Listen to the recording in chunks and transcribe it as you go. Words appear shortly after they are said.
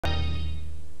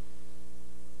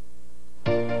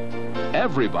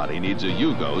Everybody needs a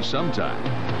Yugo sometime.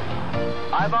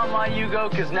 I bought my Yugo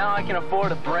because now I can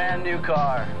afford a brand new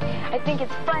car. I think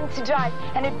it's fun to drive,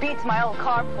 and it beats my old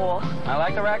carpool. I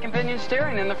like the rack and pinion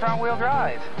steering and the front-wheel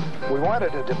drive. We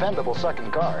wanted a dependable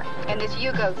second car. And this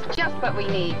Yugo's just what we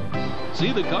need.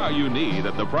 See the car you need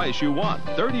at the price you want,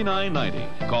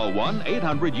 $39.90. Call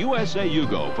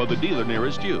 1-800-USA-YUGO for the dealer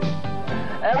nearest you.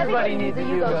 Everybody needs a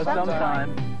Yugo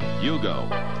sometime. Yugo,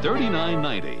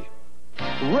 $39.90.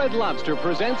 Red Lobster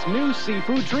presents new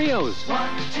seafood trios. 1,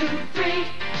 2, 3,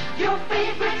 your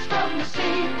favorites from the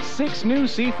sea. 6 new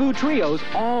seafood trios,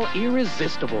 all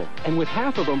irresistible. And with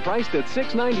half of them priced at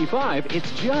 $6.95,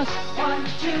 it's just 1,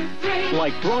 2, 3.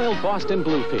 like broiled Boston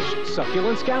bluefish,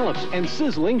 succulent scallops, and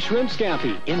sizzling shrimp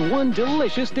scampi in one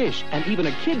delicious dish. And even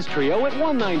a kids trio at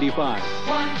 $1.95.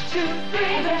 1, 2, 3,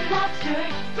 Red Lobster,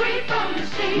 3 from the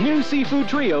sea. New seafood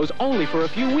trios only for a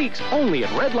few weeks, only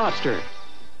at Red Lobster.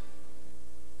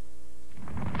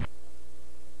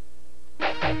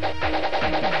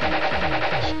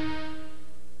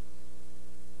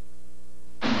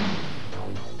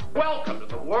 Welcome to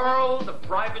the world of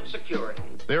private security.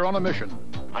 They're on a mission.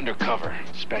 Undercover,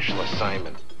 special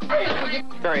assignment.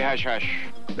 Very hush-hush.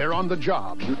 They're on the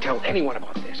job. You tell anyone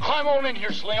about this. Climb on in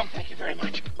here, Slim. Thank you very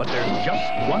much. But there's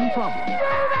just one problem.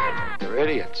 They're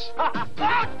idiots.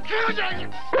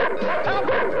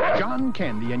 John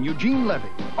Candy and Eugene Levy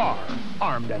are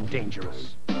armed and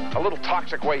dangerous. A little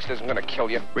toxic waste isn't going to kill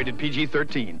you. Rated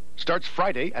PG-13. Starts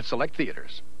Friday at select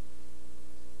theaters.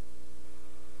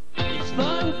 It's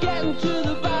fun getting to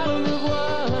the bottom of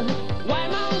one. White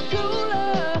Mountain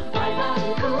Cooler. White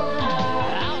Mountain Cooler.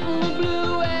 Out in the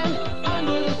blue and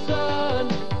under the sun.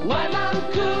 White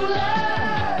Mountain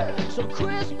Cooler. So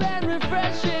crisp and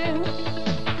refreshing.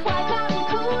 White Mountain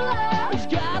Cooler. It's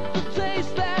got the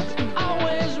taste that's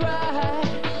always right.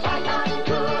 White Mountain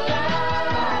Cooler.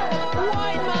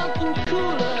 White Mountain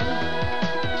Cooler.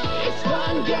 It's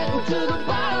fun getting to the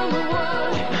bottom of one.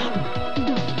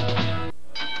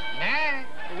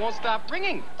 Won't stop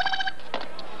ringing.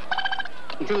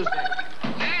 Tuesday.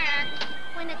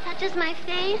 When it touches my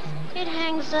face, it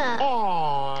hangs up.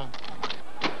 Aww.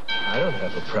 I don't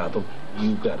have a problem.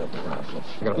 You got a problem.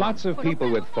 Lots of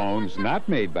people with phones not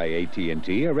made by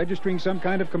AT&T are registering some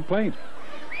kind of complaint.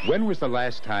 When was the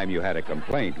last time you had a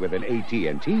complaint with an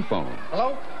AT&T phone?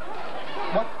 Hello?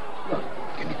 What?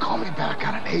 Can you call me back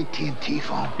on an AT&T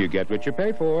phone? You get what you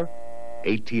pay for.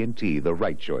 AT&T, the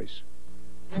right choice.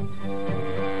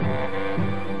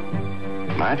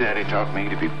 My daddy taught me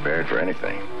to be prepared for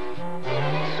anything.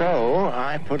 So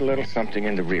I put a little something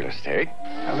into real estate,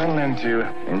 a little into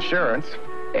insurance,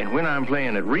 and when I'm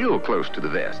playing it real close to the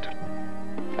vest,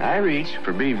 I reach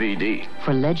for BVD.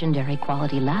 For legendary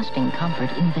quality, lasting comfort,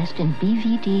 invest in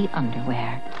BVD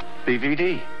underwear.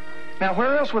 BVD. Now,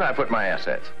 where else would I put my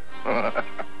assets?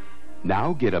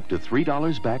 Now get up to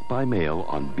 $3 back by mail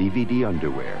on BVD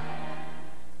underwear.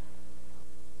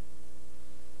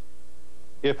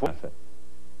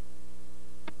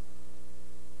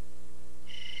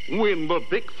 Win the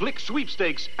Big Flick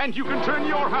Sweepstakes, and you can turn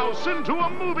your house into a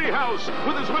movie house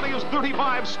with as many as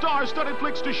 35 star-studded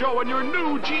flicks to show on your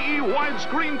new GE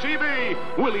widescreen TV.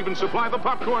 We'll even supply the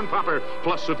popcorn popper,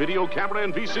 plus a video camera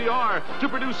and VCR to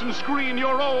produce and screen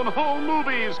your own home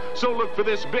movies. So look for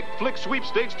this Big Flick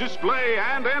Sweepstakes display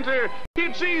and enter.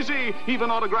 It's easy. Even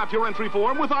autograph your entry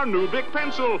form with our new Bic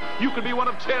pencil. You could be one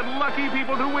of 10 lucky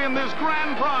people to win this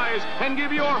grand prize and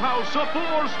give your house a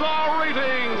 4-star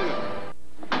rating.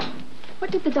 What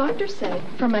did the doctor say?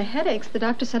 For my headaches, the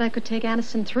doctor said I could take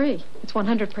Anacin 3. It's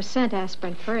 100%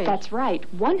 aspirin-free. That's right,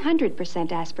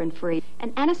 100% aspirin-free.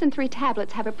 And Anacin 3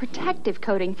 tablets have a protective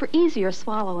coating for easier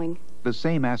swallowing. The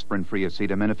same aspirin-free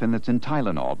acetaminophen that's in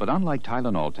Tylenol, but unlike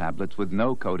Tylenol tablets with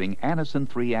no coating, Anacin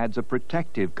 3 adds a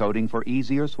protective coating for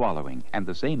easier swallowing, and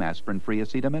the same aspirin-free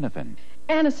acetaminophen.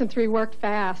 Anacin 3 worked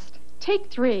fast. Take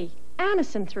 3.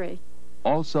 Anacin 3.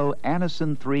 Also,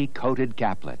 Anacin 3 coated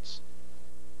caplets.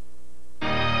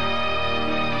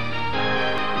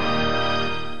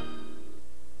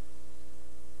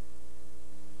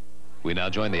 We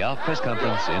now join the ALF press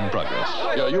conference in progress.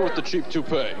 Yeah, you with the cheap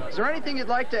toupee. Is there anything you'd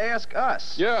like to ask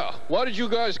us? Yeah, why did you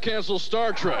guys cancel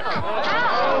Star Trek?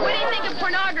 Al, what do you think of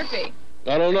pornography?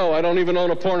 I don't know. I don't even own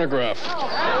a pornograph.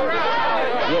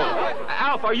 Yo.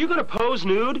 Alf, are you going to pose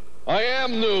nude? I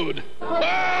am nude.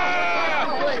 Ah!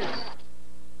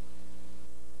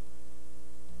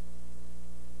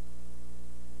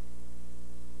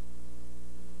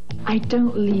 I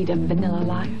don't lead a vanilla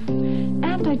life,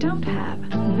 and I don't have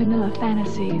vanilla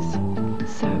fantasies.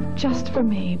 So Just for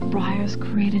me, Breyers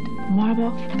created Marble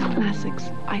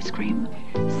Classics ice cream.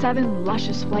 7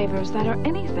 luscious flavors that are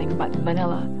anything but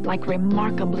vanilla, like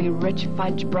remarkably rich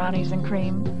fudge brownies and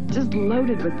cream, just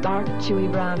loaded with dark,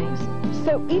 chewy brownies.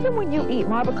 So even when you eat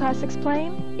Marble Classics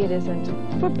plain, it isn't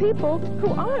for people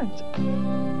who aren't.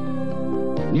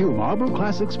 New Marble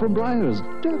Classics from Breyers.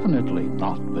 Definitely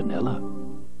not vanilla.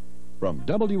 From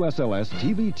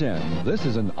WSLS-TV 10, this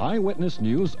is an Eyewitness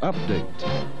News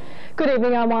Update. Good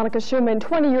evening, I'm Monica Schumann.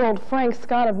 20-year-old Frank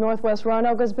Scott of Northwest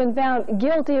Roanoke has been found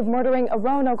guilty of murdering a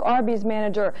Roanoke Arby's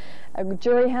manager. A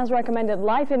jury has recommended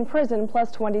life in prison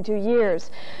plus 22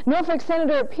 years. Norfolk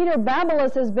Senator Peter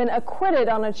Babelas has been acquitted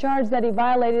on a charge that he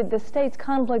violated the state's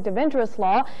conflict of interest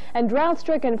law, and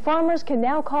drought-stricken farmers can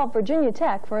now call Virginia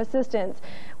Tech for assistance.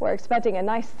 We're expecting a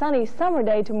nice sunny summer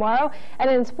day tomorrow, and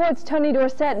in sports, Tony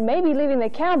Dorsett may be leaving the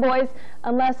Cowboys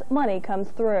unless money comes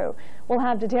through. We'll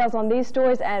have details on these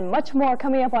stories and much more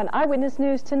coming up on Eyewitness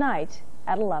News tonight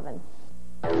at 11.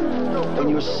 When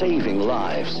you're saving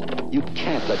lives, you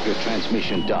can't let your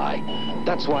transmission die.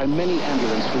 That's why many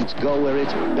ambulance fleets go where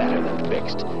it's better than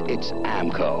fixed. It's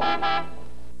AMCO.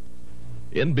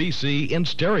 NBC in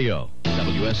stereo,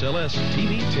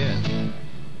 WSLS-TV 10.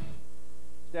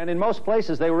 And in most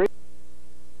places, they were...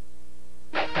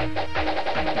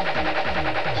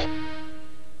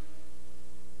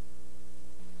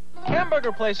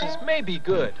 Hamburger places may be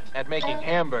good at making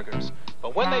hamburgers,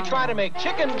 but when they try to make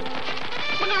chicken,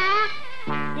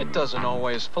 it doesn't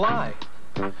always fly.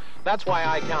 That's why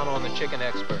I count on the chicken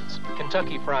experts,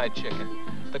 Kentucky Fried Chicken.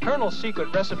 The Colonel's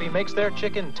secret recipe makes their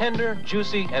chicken tender,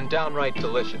 juicy, and downright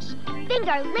delicious.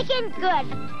 Finger licking good.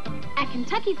 At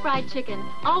Kentucky Fried Chicken,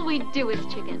 all we do is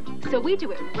chicken, so we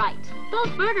do it right. Those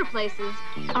burger places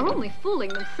are only fooling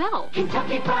themselves.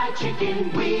 Kentucky Fried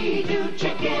Chicken, we do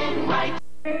chicken right.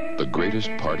 The greatest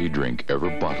party drink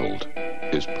ever bottled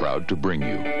is proud to bring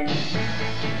you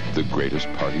the greatest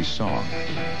party song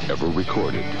ever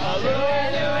recorded. We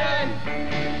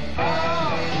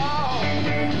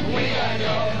gotta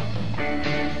go.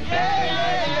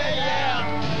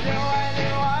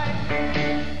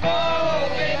 Oh,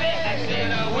 baby, I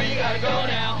said we gotta go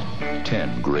now.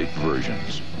 10 great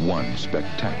versions, 1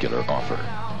 spectacular offer.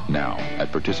 Now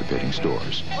at participating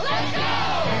stores. Let's go!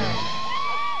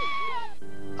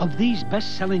 Of these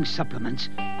best-selling supplements,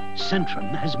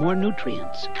 Centrum has more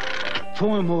nutrients.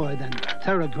 4 more than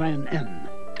Theragram M.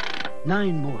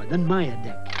 9 more than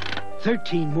Myadec.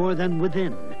 13 more than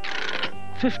Within.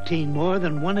 15 more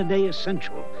than One-A-Day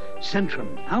Essential.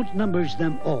 Centrum outnumbers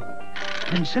them all.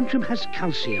 And Centrum has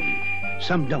calcium.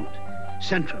 Some don't.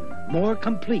 Centrum, more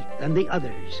complete than the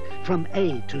others, from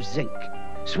A to zinc.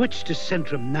 Switch to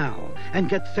Centrum now and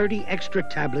get 30 extra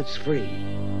tablets free.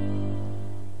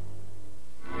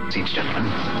 Seats, gentlemen.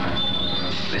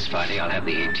 This Friday I'll have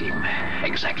the A-team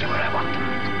exactly where I want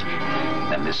them.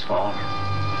 Then this fall,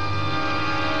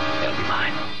 they'll be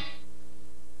mine.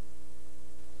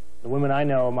 The women I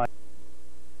know are my...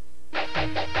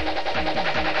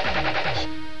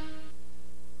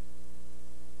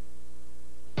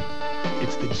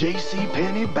 It's the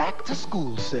JCPenney back to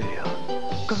school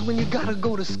sale. Cause when you gotta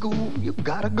go to school, you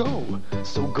gotta go.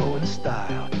 So go in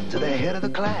style to the head of the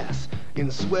class. In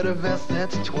sweater vests,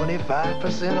 that's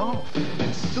 25% off.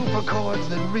 And super cords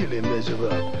that really measure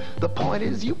up. The point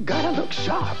is, you gotta look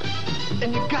sharp.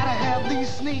 And you gotta have these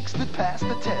sneaks that pass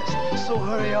the test. So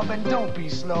hurry up and don't be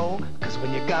slow. Cause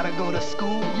when you gotta go to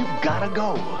school, you gotta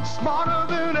go. Smarter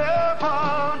than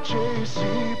ever,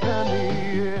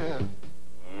 JCPenney, yeah.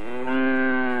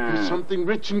 There's something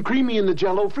rich and creamy in the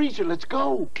Jell-O freezer. Let's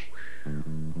go.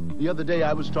 The other day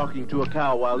I was talking to a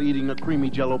cow while eating a creamy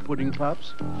Jell-O pudding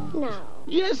pops. No.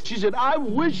 Yes, she said, I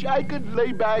wish I could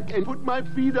lay back and put my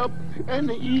feet up and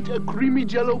eat a creamy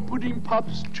Jell-O pudding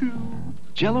pops too.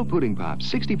 Jell-O pudding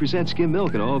pops, 60% skim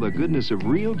milk and all the goodness of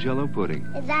real Jell-O pudding.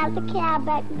 Is that the cow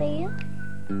back there?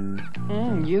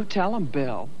 You tell him,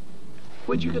 Bill.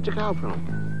 Where'd you get the cow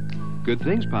from? Good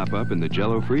things pop up in the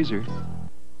Jell-O freezer.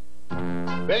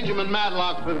 Benjamin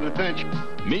Matlock for the detention.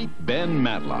 Meet Ben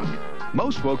Matlock.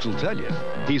 Most folks will tell you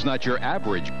he's not your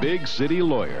average big city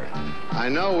lawyer. I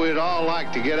know we'd all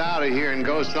like to get out of here and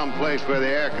go someplace where the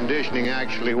air conditioning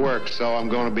actually works, so I'm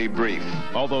going to be brief.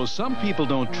 Although some people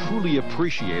don't truly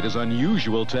appreciate his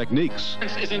unusual techniques.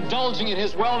 Is indulging in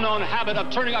his well-known habit of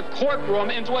turning a courtroom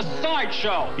into a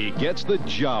sideshow. He gets the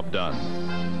job done.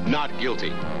 Not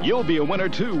guilty. You'll be a winner,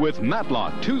 too, with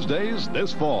Matlock, Tuesdays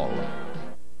this fall.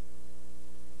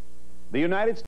 The United States